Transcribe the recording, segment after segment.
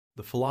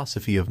The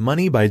Philosophy of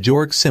Money by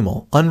Georg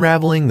Simmel,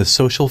 Unraveling the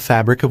Social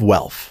Fabric of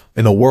Wealth.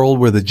 In a world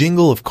where the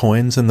jingle of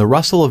coins and the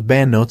rustle of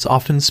banknotes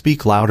often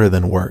speak louder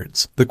than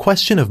words, the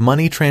question of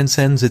money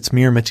transcends its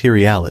mere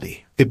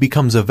materiality. It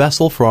becomes a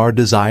vessel for our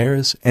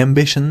desires,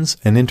 ambitions,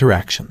 and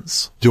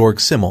interactions.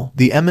 Georg Simmel,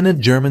 the eminent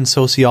German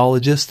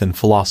sociologist and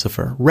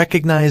philosopher,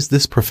 recognized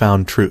this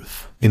profound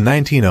truth. In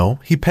 1900,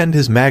 he penned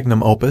his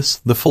magnum opus,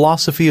 The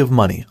Philosophy of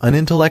Money, an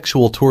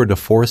intellectual tour de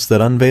force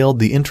that unveiled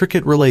the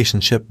intricate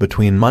relationship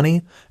between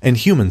money and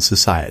human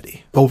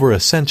society. Over a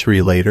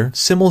century later,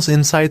 Simmel's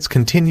insights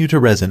continue to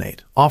resonate,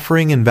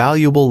 offering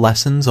invaluable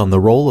lessons on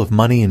the role of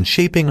money in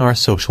shaping our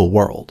social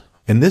world.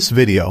 In this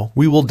video,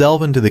 we will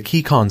delve into the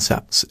key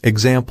concepts,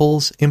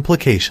 examples,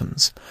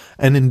 implications,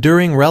 and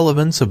enduring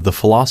relevance of the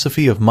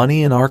philosophy of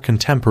money in our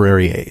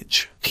contemporary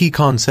age. Key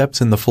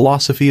concepts in the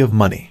philosophy of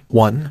money.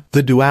 1.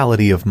 The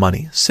duality of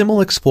money.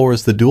 Simmel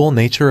explores the dual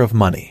nature of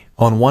money.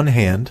 On one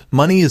hand,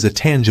 money is a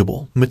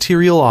tangible,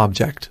 material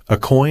object, a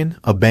coin,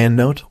 a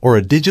banknote, or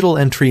a digital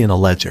entry in a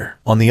ledger.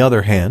 On the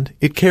other hand,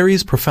 it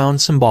carries profound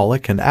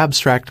symbolic and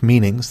abstract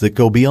meanings that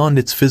go beyond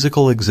its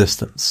physical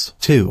existence.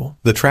 2.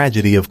 The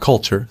tragedy of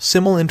culture.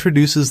 Simmel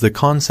introduces the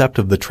concept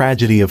of the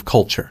tragedy of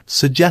culture,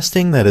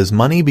 suggesting that as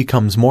money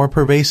becomes more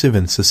pervasive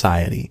in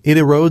society, it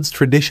erodes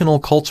traditional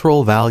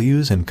cultural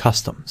values and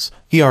customs.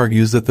 He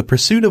argues that the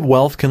pursuit of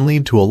wealth can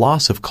lead to a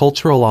loss of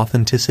cultural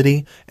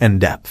authenticity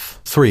and depth.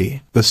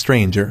 3. The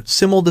stranger.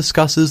 Simmel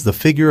discusses the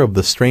figure of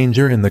the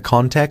stranger in the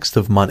context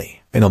of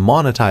money. In a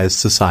monetized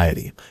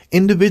society,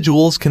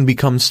 individuals can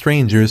become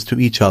strangers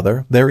to each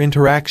other, their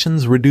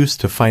interactions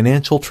reduced to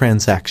financial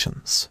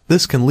transactions.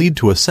 This can lead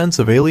to a sense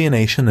of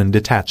alienation and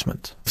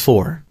detachment.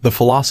 4. The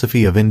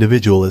philosophy of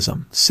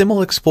individualism.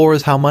 Simmel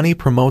explores how money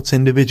promotes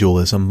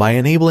individualism by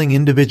enabling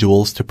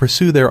individuals to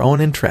pursue their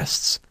own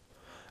interests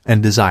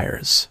and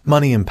desires.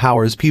 Money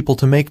empowers people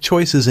to make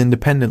choices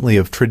independently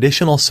of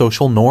traditional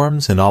social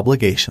norms and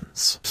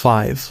obligations.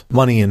 5.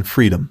 Money and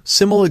freedom.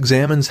 Simmel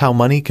examines how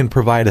money can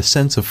provide a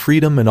sense of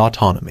freedom and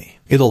autonomy.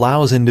 It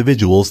allows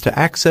individuals to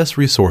access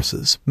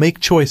resources, make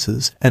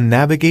choices, and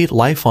navigate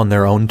life on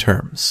their own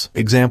terms.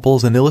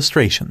 Examples and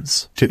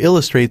illustrations. To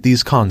illustrate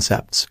these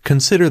concepts,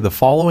 consider the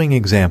following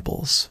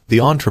examples. The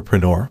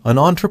entrepreneur. An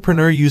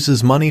entrepreneur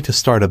uses money to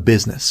start a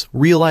business,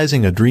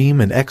 realizing a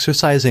dream and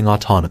exercising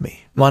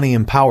autonomy. Money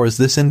empowers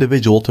this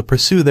individual to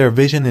pursue their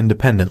vision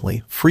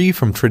independently, free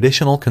from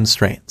traditional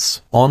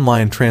constraints.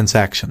 Online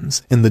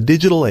transactions. In the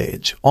digital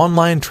age,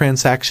 online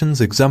transactions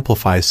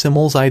exemplify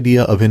Simmel's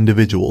idea of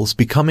individuals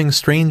becoming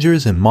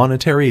strangers in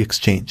monetary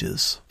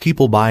exchanges.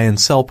 People buy and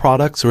sell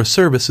products or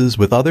services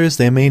with others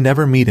they may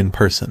never meet in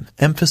person,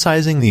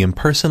 emphasizing the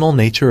impersonal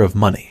nature of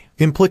money.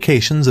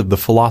 Implications of the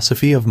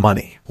philosophy of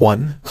money.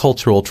 1.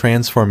 Cultural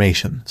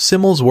transformation.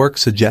 Simmel's work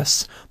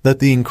suggests that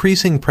the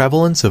increasing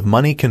prevalence of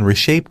money can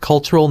reshape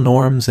cultural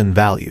norms and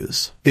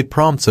values. It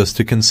prompts us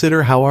to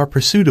consider how our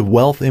pursuit of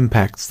wealth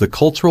impacts the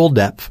cultural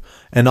depth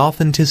and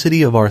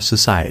authenticity of our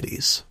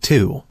societies.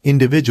 2.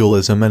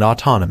 Individualism and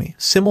autonomy.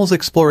 Simmel's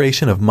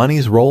exploration of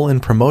money's role in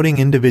promoting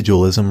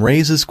individualism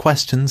raises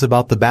questions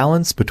about the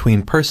balance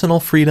between personal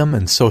freedom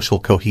and social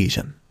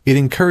cohesion. It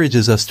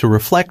encourages us to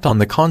reflect on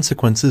the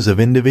consequences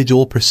of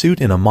individual pursuit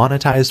in a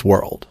monetized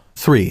world.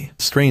 3.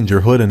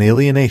 Strangerhood and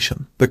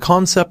alienation. The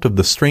concept of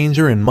the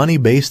stranger in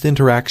money-based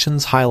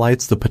interactions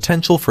highlights the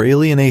potential for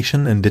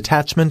alienation and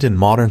detachment in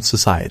modern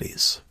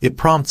societies. It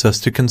prompts us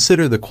to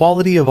consider the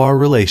quality of our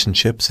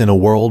relationships in a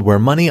world where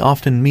money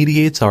often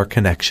mediates our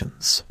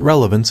connections.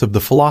 Relevance of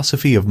the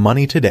philosophy of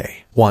money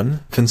today. 1.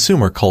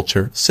 Consumer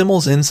culture.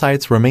 Simmel's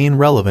insights remain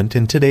relevant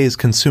in today's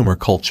consumer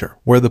culture,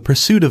 where the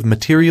pursuit of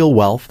material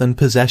wealth and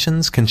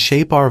possessions can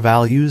shape our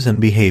values and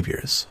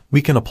behaviors.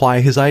 We can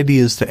apply his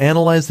ideas to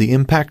analyze the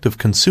impact of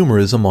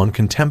consumerism on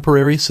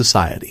contemporary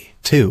society.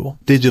 2.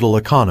 Digital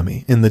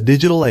economy. In the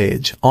digital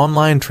age,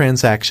 online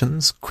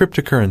transactions,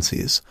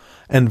 cryptocurrencies,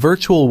 and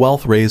virtual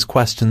wealth raise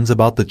questions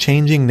about the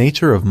changing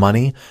nature of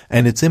money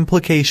and its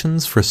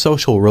implications for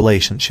social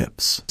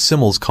relationships.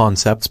 Simmel's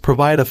concepts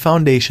provide a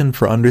foundation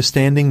for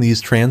understanding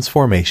these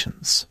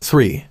transformations.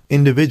 3.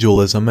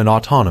 Individualism and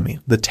autonomy.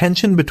 The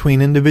tension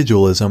between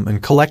individualism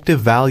and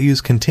collective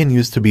values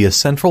continues to be a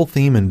central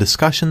theme in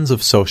discussions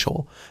of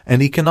social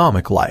and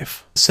economic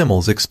life.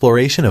 Simmel's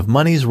exploration of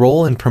money's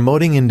role in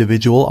promoting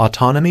individual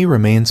autonomy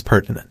remains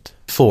pertinent.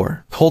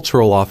 4.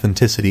 Cultural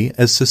authenticity.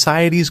 As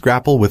societies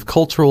grapple with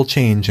cultural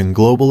change and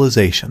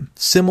globalization,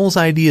 Simmel's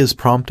ideas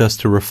prompt us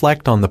to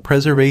reflect on the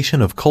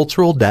preservation of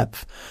cultural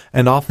depth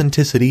and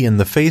authenticity in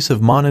the face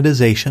of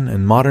monetization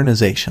and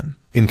modernization.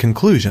 In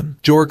conclusion,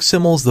 Georg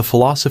Simmel's The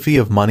Philosophy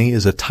of Money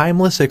is a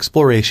timeless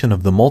exploration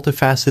of the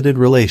multifaceted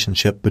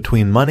relationship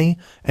between money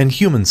and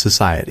human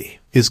society.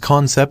 His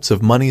concepts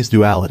of money's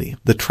duality,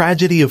 the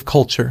tragedy of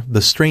culture,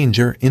 the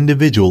stranger,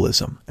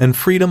 individualism, and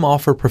freedom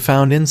offer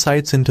profound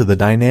insights into the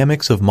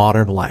dynamics of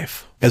modern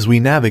life. As we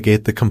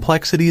navigate the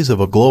complexities of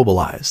a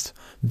globalized,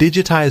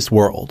 digitized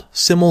world,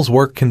 Simmel's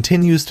work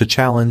continues to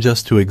challenge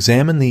us to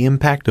examine the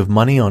impact of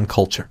money on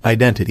culture,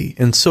 identity,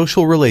 and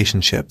social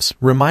relationships,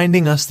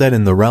 reminding us that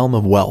in the realm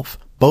of wealth,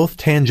 both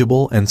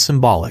tangible and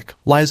symbolic,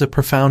 lies a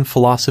profound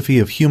philosophy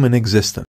of human existence.